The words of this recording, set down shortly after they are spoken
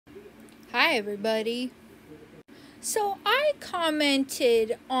Hi everybody. So I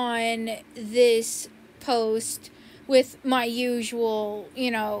commented on this post with my usual,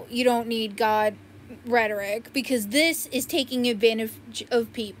 you don't need God rhetoric because this is taking advantage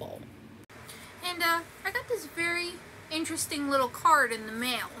of people. And I got this very interesting little card in the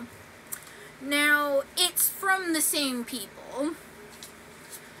mail. Now, it's from the same people.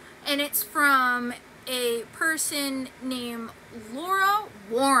 And it's from a person named Laura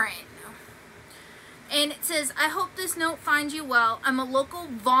Warren. And it says, I hope this note finds you well. I'm a local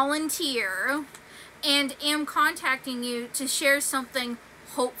volunteer and am contacting you to share something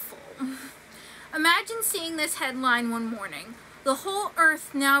hopeful. Imagine seeing this headline one morning. The whole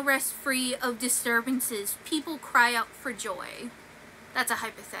earth now rests free of disturbances. People cry out for joy. That's a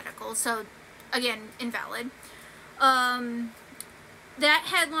hypothetical, so again, invalid. That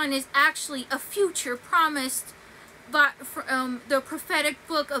headline is actually a future promised from the prophetic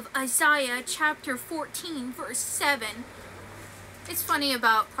book of Isaiah, chapter 14, verse 7. It's funny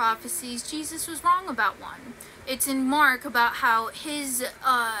about prophecies. Jesus was wrong about one. It's in Mark about how his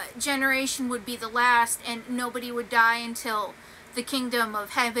generation would be the last and nobody would die until the kingdom of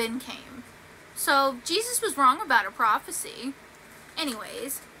heaven came. So Jesus was wrong about a prophecy.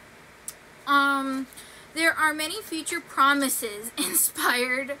 Anyways, there are many future promises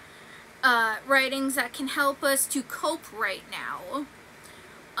inspired writings that can help us to cope right now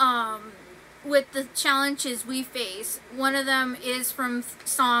with the challenges we face. One of them is from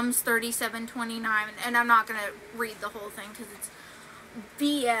Psalms 37:29, and I'm not going to read the whole thing because it's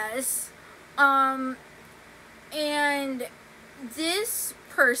BS. And this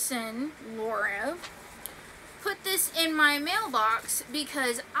person, Laura, put this in my mailbox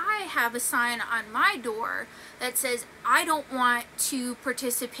because I have a sign on my door that says I don't want to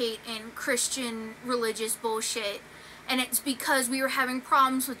participate in Christian religious bullshit, and it's because we were having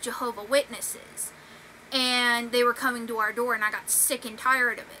problems with Jehovah's Witnesses and they were coming to our door and I got sick and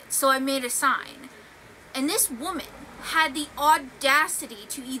tired of it. So I made a sign, and this woman had the audacity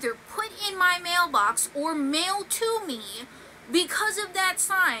to either put in my mailbox or mail to me, because of that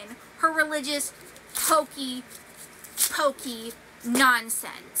sign, her religious hokey pokey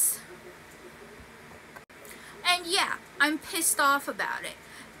nonsense. And yeah, I'm pissed off about it.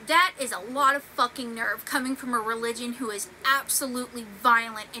 That is a lot of fucking nerve coming from a religion who is absolutely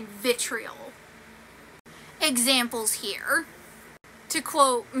violent and vitriol. Examples here. To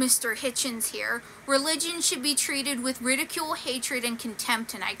quote Mr. Hitchens here, religion should be treated with ridicule, hatred, and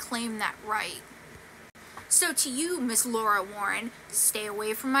contempt, and I claim that right. So to you, Miss Laura Warren, stay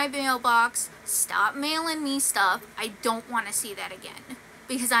away from my mailbox, stop mailing me stuff. I don't want to see that again,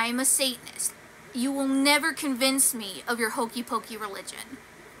 because I am a Satanist. You will never convince me of your hokey pokey religion.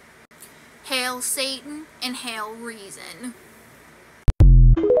 Hail Satan and hail reason.